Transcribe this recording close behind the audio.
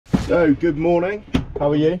So, good morning.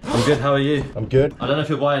 How are you? I'm good, how are you? I'm good. I don't know if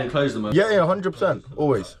you're buying clothes at the moment. Yeah, 100%.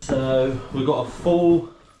 Always. So, we've got a full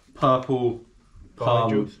purple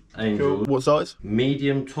Palm Angels. What size?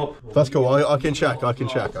 Medium top. That's cool. I can check.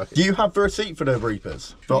 Do you have the receipt for the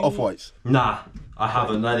Reapers? For Off-Whites? Nah, I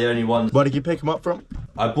haven't. They're the only ones. Where did you pick them up from?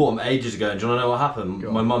 I bought them ages ago, and do you want to know what happened?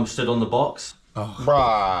 My mum stood on the box,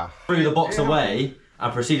 threw the box away,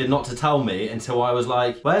 and proceeded not to tell me until I was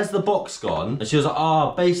like, where's the box gone? And she was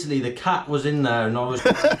like, basically the cat was in there and I was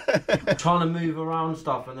trying to move around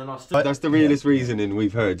stuff, and then I stood... That's the realest reasoning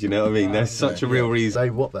we've heard, you know what I mean? There's such a real reason. Say,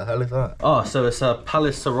 what the hell is that? Oh, so it's a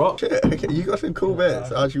Palace Ciroc. Shit, okay, you got some cool bits.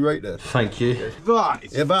 How'd you rate this? Thank you. That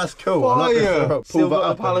is Yeah, that's cool. I like this. fire! Still got a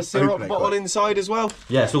and Palace open syrup it bottle quick. inside as well.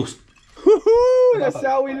 Yeah, it's all... Woohoo! That's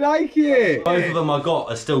how we like it! Both of them I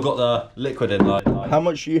got, I still got the liquid in. Like, How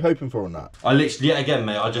much are you hoping for on that? I literally, yet again,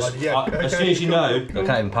 mate, I just, yeah. as soon as you know, I can't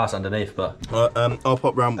even pass underneath, but I'll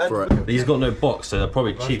pop round for it. these got no box, so they're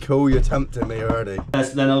probably cheap. Cool, you're tempting me already.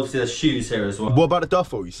 Then obviously there's shoes here as well. What about the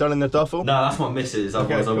duffel? You selling the duffel? No, that's my missus,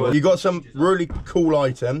 otherwise I Cool. would. You got some really cool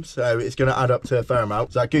items, so it's going to add up to a fair amount.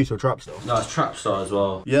 Is that Goose or Trapstar? No, it's Trapstar as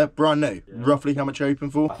well. Yeah, brand new. Roughly how much you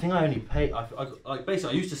open for? I think I only paid, like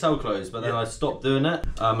basically I used to sell clothes, but then I stopped doing it,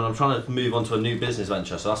 and I'm trying to move on to a new business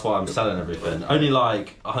venture, so that's why I'm selling everything. Only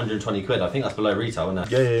like 120 quid, I think that's below retail,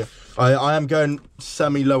 isn't it? Yeah. I am going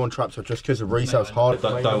semi-low on Trapstar just because of resale's hard.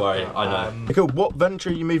 Don't worry, I know. Cool, what venture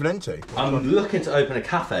are you moving into? I'm looking to open a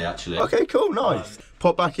cafe, actually. Okay, cool, nice.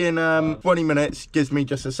 Pop back in 20 minutes, gives me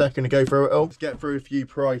just a second to go through it all. Let's get through a few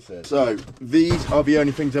prices. So, these are the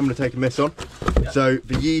only things I'm going to take a miss on. So,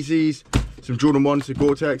 the Yeezys, some Jordan 1s, the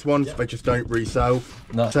Gore-Tex ones, they just don't resell.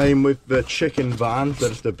 No. Same with the chicken vans, they're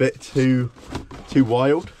just a bit too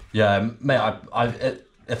wild. Yeah, mate,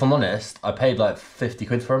 if I'm honest, I paid like 50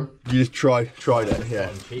 quid for them. You just tried it, yeah.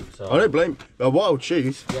 I don't blame wild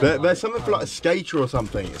shoes. There's something for like a skater or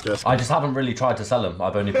something. It's just. I just haven't really tried to sell them.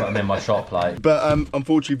 I've only put them in my shop, like. But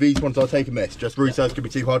unfortunately, these ones I'll take a miss. Just resales could be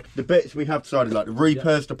too hard. The bits we have decided, like the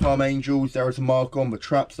Reapers, the Palm Angels, there is a mark on the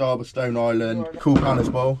Trapstar, the Stone Island, Cool Palace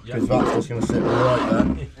Bowl, because that's just going to sit right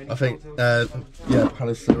there. I think, yeah,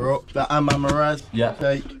 Palace Ciroc. The Amaraz, Yeah.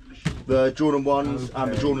 take the Jordan 1s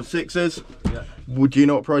and the Jordan 6s. Would you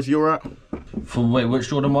know what price you're at? For wait, which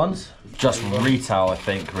Jordan ones? Just retail, I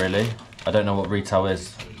think, really. I don't know what retail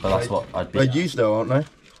is, but that's what I'd be. They're used though, aren't they?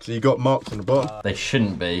 So you got marks on the bottom. They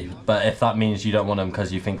shouldn't be, but if that means you don't want them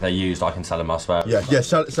because you think they're used, I can sell them elsewhere. Yeah,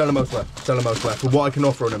 sell them elsewhere. Sell them elsewhere. For what I can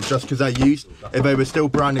offer on them, just because they're used. If they were still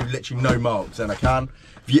brand new, literally no marks, then I can.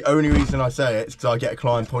 The only reason I say it is because I get a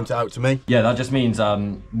client point it out to me. Yeah, that just means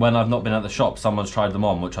when I've not been at the shop, someone's tried them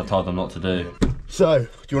on, which I've told them not to do. So, do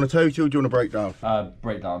you want a total or do you want a breakdown?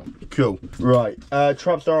 Breakdown. Cool. Right.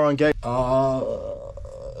 Trapstar on gate.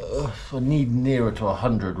 I need nearer to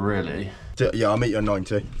 100, really. Yeah, I'll meet you at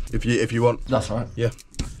 90 if you want. That's right. Yeah.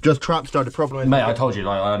 Just Trapstar. The problem is, Mate, I told you,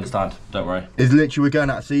 like, I understand. Don't worry. is literally we're going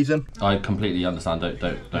out of season. I completely understand. Don't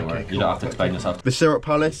worry. You don't have to explain yourself. The Syrup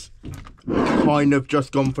Palace, kind of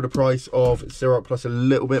just gone for the price of Syrup plus a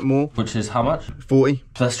little bit more. Which is how much? 40.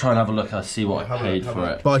 Let's try and have a look and see what I paid for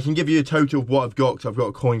it. But I can give you a total of what I've got because I've got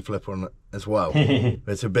a coin flip on it as well.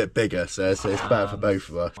 It's a bit bigger, so it's better for both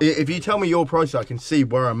of us. If you tell me your price, I can see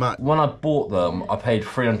where I'm at. When I bought them, I paid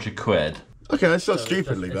 300 quid. Okay, that's not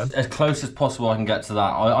stupidly, Ben. As close as possible I can get to that.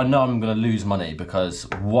 I know I'm going to lose money because,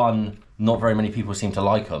 one, not very many people seem to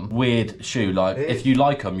like them. Weird shoe, like, if you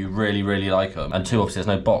like them, you really, really like them. And two, obviously,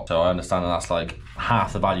 there's no box, so I understand that that's like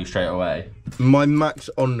half the value straight away. My max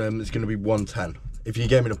on them is going to be 110. If you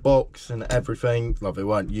gave me the box and everything, like they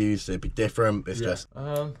weren't used, it'd be different. It's just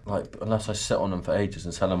like, unless I sit on them for ages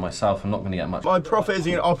and sell them myself, I'm not going to get much. my profit is.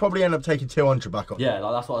 I'll probably end up taking 200 back on. Yeah,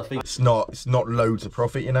 like, that's what I think. It's not loads of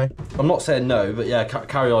profit, you know. I'm not saying no, but yeah,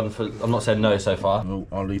 carry on. I'm not saying no so far.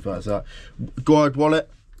 I'll leave that as that. Guard wallet.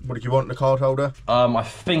 What did you want in the card holder? I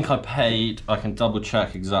think I paid. I can double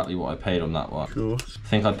check exactly what I paid on that one. Cool. I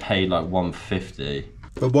think I paid like 150.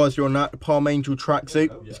 But whilst you're on that, the Palm Angel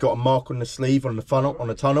tracksuit, it's got a mark on the sleeve, on the funnel, on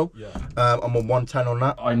the tunnel. I'm on 110 on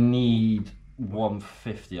that. I need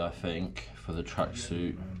 150, I think, for the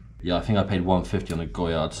tracksuit. Yeah, I think I paid 150 on the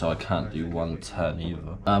Goyard, so I can't do 110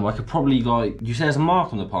 either. I could probably, like, you say there's a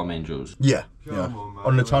mark on the Palm Angels? Yeah.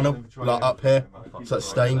 On the tunnel, like up here, so it's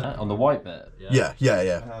stained. On the white bit? Yeah.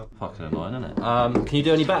 Fucking annoying, isn't it? Can you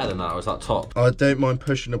do any better than that, or is that top? I don't mind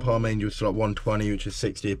pushing the Palm Angels to like 120, which is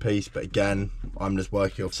 60 a piece, but again, I'm just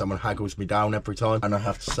working off someone haggles me down every time, and I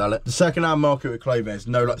have to sell it. The second-hand market with clothing is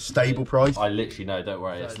no like stable price. I literally know, don't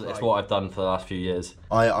worry. It's what I've done for the last few years.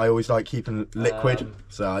 I always like keeping liquid,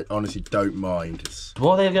 so I honestly don't mind.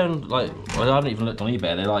 What are they going, like, I haven't even looked on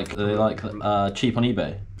eBay. Are they like cheap on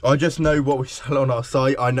eBay? I just know what we sell on our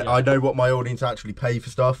site. I know what my audience actually pay for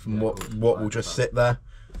stuff and what will just sit there.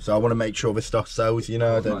 So I want to make sure this stuff sells, you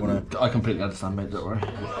know, I don't want to... I completely understand, mate, don't worry.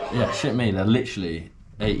 Yeah, shit me, they're literally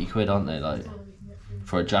 80 quid, aren't they, like,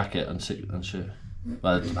 for a jacket and shit.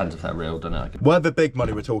 Well, it depends if they're real, don't it? Whatever big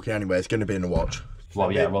money we're talking anyway, it's going to be in the watch.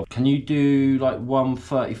 Well, yeah, Rob. Can you do, like,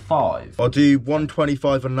 135? I'll do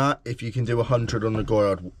 125 on that if you can do 100 on the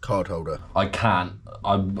Goyard card holder. I can't.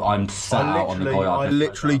 I'm sat out on the Goyard. I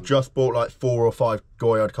literally just bought, like, 4 or 5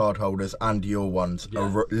 Goyard card holders and your ones,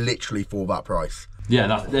 literally for that price.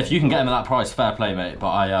 Yeah, if you can get them at that price, fair play, mate.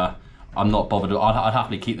 But I'm not bothered. I'd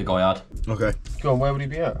happily keep the Goyard. Okay. Go on, where would he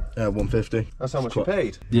be at? 150. That's how much you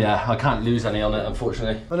paid? Yeah, I can't lose any on it,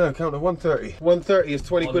 unfortunately. I know, count to 130. 130 is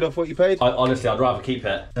 20 quid off what you paid? Honestly, I'd rather keep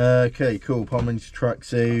it. Okay, cool. Palmer's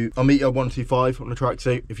tracksuit. I'll meet you at 125 on the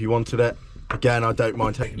tracksuit if you wanted it. Again, I don't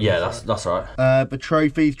mind taking it. Yeah, that's alright. The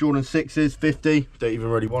trophies, Jordan 6s, 50. Don't even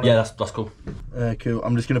really want it. Yeah, that's cool. Cool.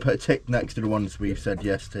 I'm just going to put a tick next to the ones we've said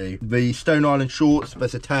yes to. The Stone Island shorts,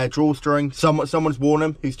 there's a tear drawstring. Someone's worn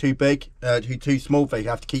them who's too big, too small, they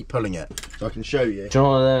have to keep pulling it. So I can show you. Do you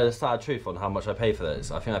know the sad truth on how much I paid for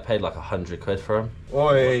this? I think I paid like 100 quid for them.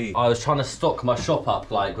 Oi. I was trying to stock my shop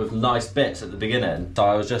up like with nice bits at the beginning. So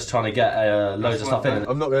I was just trying to get loads of stuff in.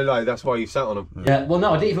 I'm not going to lie, that's why you sat on them. Yeah, well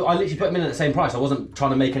no, I literally put them in at the same price. I wasn't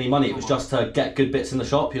trying to make any money, it was just to get good bits in the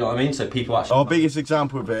shop, you know what I mean? So people actually... Our biggest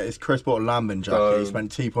example of it is Chris bought a Lambin jacket, he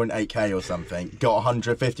spent 2.8k or something, got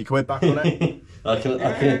 150 quid back on it.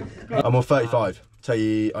 I'm on 35. Tell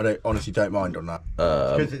you, I honestly don't mind on that.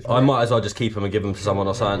 I might as well just keep them and give them to someone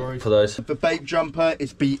or something for those. The Bape jumper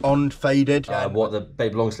is beyond faded. What, the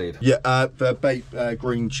Bape long sleeve? Yeah, the Bape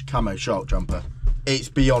green camo shark jumper. It's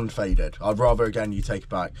beyond faded. I'd rather, again, you take it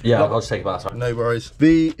back. Yeah, I'll just take it back. Sorry. No worries.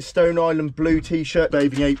 The Stone Island blue t-shirt,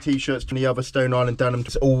 Bathing Ape t-shirts, and the other Stone Island denim.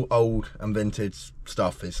 It's all old and vintage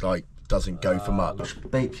stuff. It's like, doesn't go for much.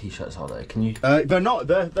 Which Bape t-shirts are they? Can you... They're not.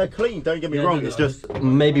 They're clean, don't get me wrong. It's just...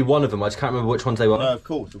 Maybe one of them. I just can't remember which ones they were. No, of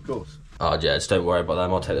course. Oh, yeah, just don't worry about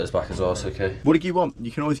them. I'll take those back as well, it's okay. What do you want?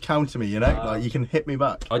 You can always counter me, you know? Like, you can hit me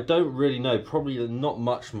back. I don't really know. Probably not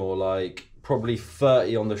much more, like... Probably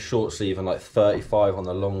 30 on the short sleeve and like 35 on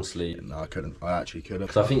the long sleeve. No, I couldn't. I actually couldn't.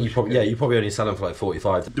 Because I think you probably only sell them for like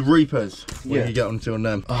 45. The Reapers. What do you get onto on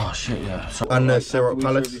them? Oh shit, yeah. So, and the Syrup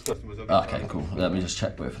Palace. Okay, cool. Let me just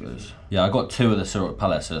check both of those. Yeah, I got 2 of the Syrup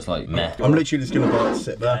Palace, so it's like meh. I'm literally just gonna buy it to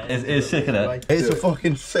sit there. It's sick, isn't it? It's a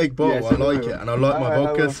fucking sick bottle. I like it, and I like my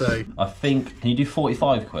vodka, so. I think. Can you do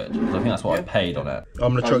 45 quid? Because I think that's what I paid on it.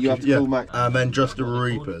 I'm gonna chuck it. Yeah. And then just the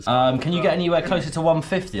Reapers. Can you get anywhere closer to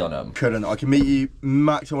 150 on them? Couldn't. I can meet you.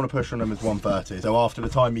 Max I want to push on them is 130. So after the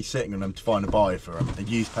time he's sitting on them to find a buyer for them, a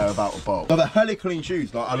used pair of out of bolt. But they're hella clean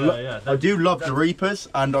shoes. Like I do love the Reapers,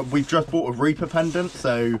 and we've just bought a Reaper pendant,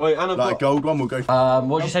 so like a gold one. We'll go.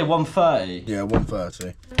 What did you say? 130? Yeah,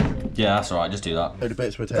 130. Yeah, that's alright. Just do that. So the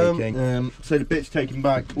bits we're taking. So the bits taking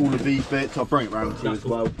back all of these bits. I'll bring it round to you as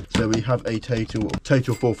well. So we have a total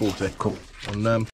 440. Cool. On them.